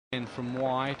In from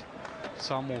wide,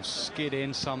 some will skid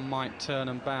in, some might turn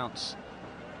and bounce.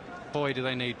 Boy, do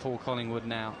they need Paul Collingwood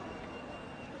now.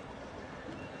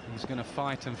 He's going to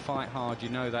fight and fight hard, you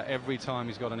know that, every time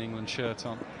he's got an England shirt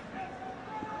on.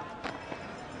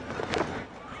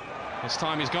 This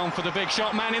time he's gone for the big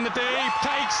shot, man in the deep,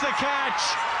 takes the catch.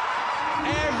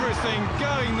 Everything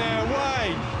going their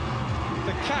way.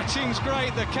 The catching's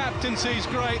great, the captaincy's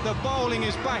great, the bowling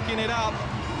is backing it up.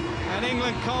 And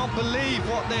England can't believe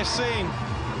what they're seeing.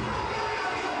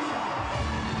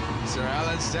 Sir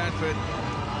Alan Stanford,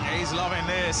 he's loving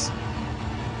this.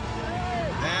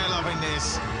 They're loving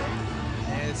this.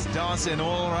 It's dancing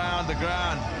all around the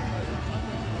ground.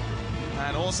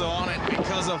 And also on it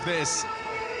because of this.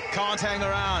 Can't hang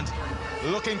around.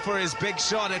 Looking for his big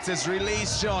shot. It's his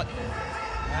release shot.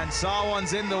 And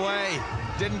Sarwan's in the way.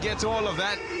 Didn't get all of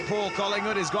that. Paul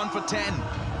Collingwood has gone for 10.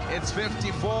 It's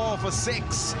 54 for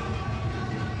 6.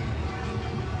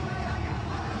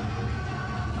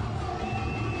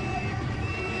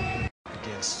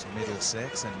 Against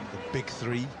Middlesex and the big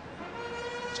three.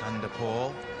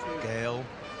 Chanderpaul, Gale,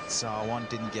 Sarwan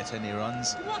didn't get any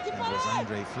runs. And it was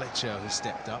Andre Fletcher who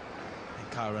stepped up.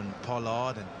 And Karen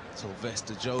Pollard and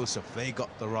Sylvester Joseph, they got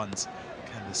the runs.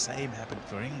 Can the same happen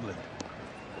for England?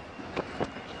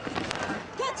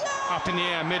 Up in the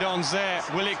air, mid-on's there.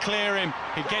 Will it clear him?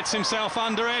 He gets himself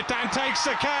under it and takes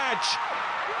the catch.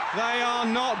 They are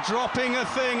not dropping a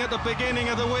thing at the beginning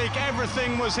of the week.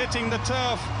 Everything was hitting the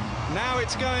turf. Now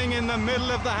it's going in the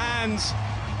middle of the hands.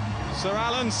 Sir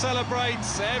Alan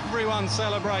celebrates, everyone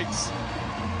celebrates.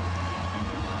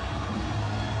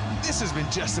 This has been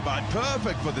just about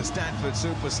perfect for the Stanford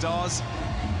Superstars.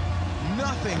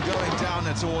 Nothing going down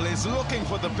at all. He's looking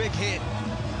for the big hit.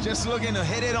 Just looking to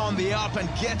hit it on the up and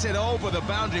get it over the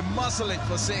boundary, muscle it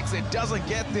for 6. It doesn't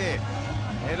get there.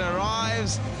 It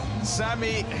arrives.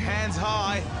 Sammy, hands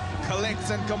high, collects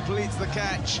and completes the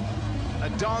catch. A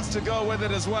dance to go with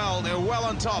it as well. They're well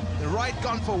on top. The right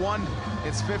gone for 1.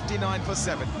 It's 59 for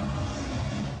 7.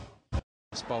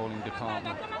 This bowling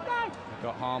department. They've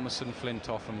got Harmison,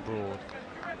 Flintoff and Broad.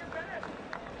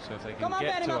 So if they can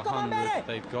get to 100,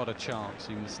 they've got a chance.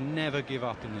 You must never give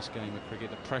up in this game of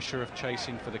cricket. The pressure of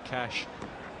chasing for the cash.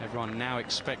 Everyone now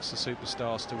expects the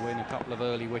Superstars to win. A couple of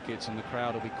early wickets and the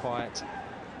crowd will be quiet.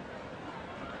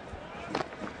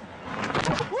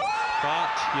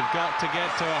 But you've got to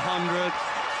get to 100.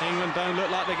 England don't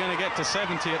look like they're going to get to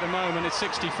 70 at the moment. It's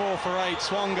 64 for 8.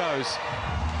 Swan goes.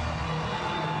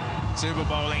 Super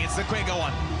bowling. It's the quicker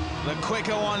one. The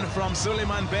quicker one from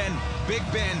Suleiman Ben. Big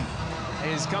Ben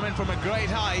is coming from a great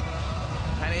height.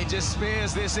 And he just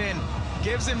spears this in.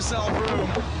 Gives himself room.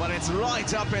 But it's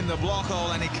right up in the block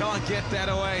hole. And he can't get that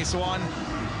away, Swan.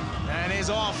 And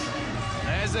he's off.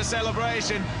 There's the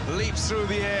celebration. Leaps through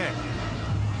the air.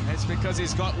 It's because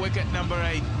he's got wicket number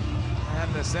 8.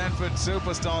 And the Stanford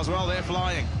Superstars, well, they're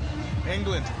flying.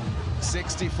 England,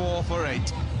 64 for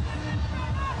 8.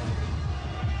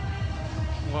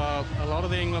 Well, a lot of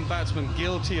the England batsmen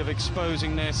guilty of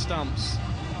exposing their stumps.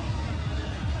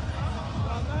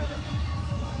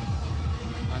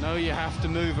 I know you have to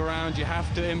move around, you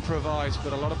have to improvise,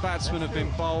 but a lot of batsmen have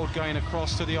been bowled going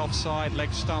across to the offside,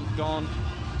 leg stump gone.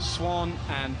 Swan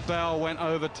and Bell went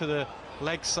over to the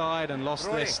leg side and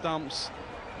lost their stumps.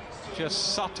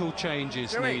 Just subtle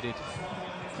changes needed.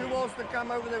 2 balls to come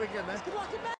over the wicket there.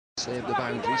 Save the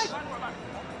boundaries.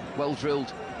 Well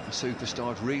drilled. The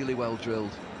Superstars really well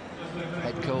drilled.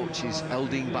 Head coach is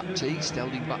Eldin Baptiste.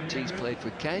 Eldin Baptiste played for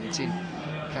Kent in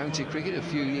county cricket a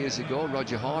few years ago.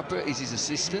 Roger Harper is his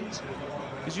assistant.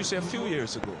 Did you say a few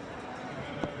years ago?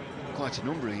 Quite a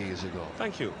number of years ago.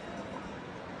 Thank you.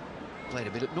 Played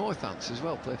a bit at Northants as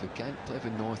well. Played for Kent, played for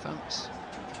Northants.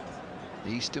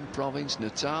 The Eastern Province,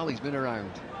 Natal, he's been around.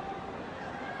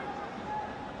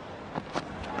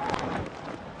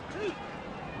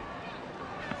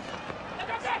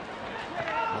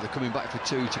 Well, they're coming back for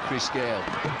 2 to Chris Gale.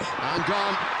 And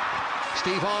gone.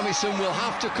 Steve Harmison will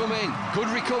have to come in. Good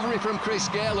recovery from Chris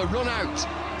Gale. A run out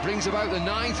brings about the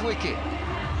 9th wicket.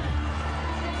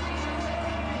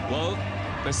 Well,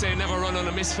 they say never run on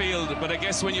a misfield, but I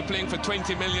guess when you're playing for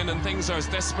 20 million and things are as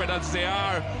desperate as they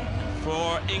are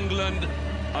for England,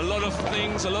 a lot of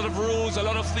things, a lot of rules, a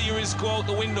lot of theories go out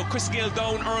the window. Chris Gale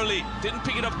down early, didn't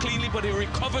pick it up cleanly, but he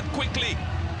recovered quickly.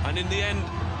 And in the end,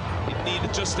 it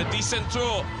needed just a decent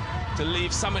throw to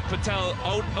leave Samit Patel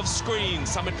out of screen.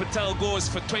 Samit Patel goes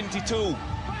for 22.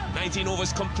 19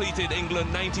 overs completed,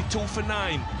 England 92 for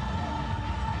 9.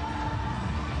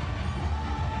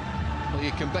 Well,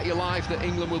 you can bet your life that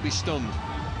England will be stunned.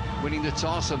 winning the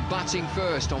toss and batting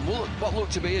first on what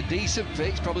looked to be a decent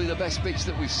pitch, probably the best pitch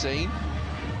that we've seen.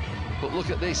 But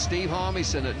look at this, Steve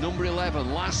Harmison at number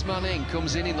 11, last man in,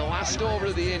 comes in the last over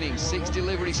of the innings, 6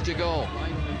 deliveries to go.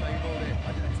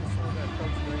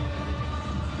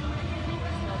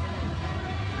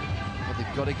 But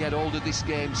they've got to get hold of this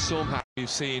game somehow. We've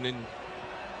seen in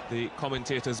the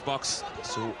commentator's box,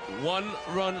 so 1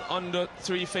 run under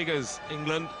 3 figures,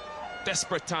 England,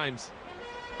 desperate times.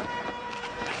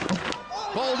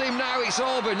 Bowled him now, it's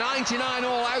over, 99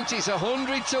 all out, it's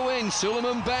 100 to win.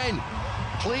 Suleiman Ben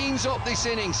cleans up this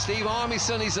innings. Steve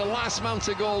Harmison is the last man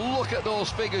to go. Look at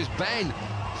those figures. Ben,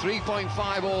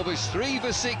 3.5 overs, 3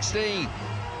 for 16.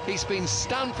 It's been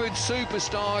Stanford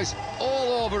Superstars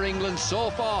all over England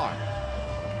so far.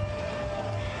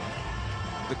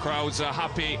 The crowds are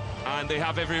happy, and they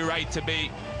have every right to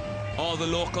be. All the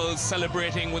locals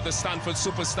celebrating with the Stanford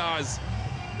Superstars.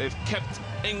 They've kept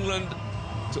England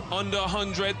to under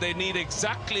 100. They need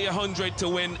exactly 100 to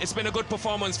win. It's been a good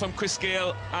performance from Chris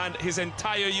Gayle and his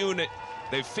entire unit.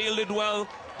 They've fielded well,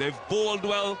 they've bowled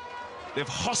well, they've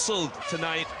hustled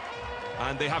tonight,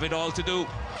 and they have it all to do.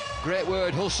 Great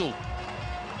word, hustle.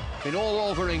 Been all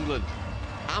over England.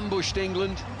 Ambushed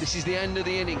England. This is the end of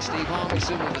the innings. Steve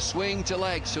Harmison with a swing to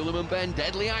leg. Suleiman Ben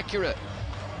deadly accurate.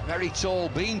 Very tall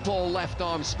beanpole left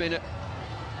arm spinner.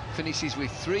 Finishes with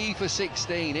 3 for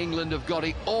 16. England have got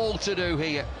it all to do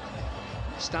here.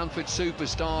 Stanford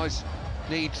Superstars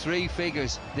need 3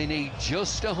 figures. They need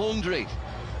just 100.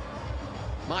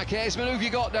 Mike Haysman, who have you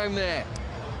got down there?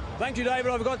 Thank you,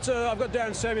 David. I've got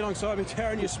Darren Sammy alongside me.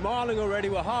 Darren, you're smiling already.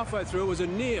 We're halfway through. It was a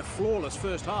near flawless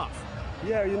first half.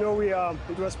 Yeah, you know,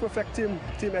 it was perfect team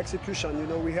execution. You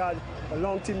know, we had a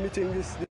long team meeting this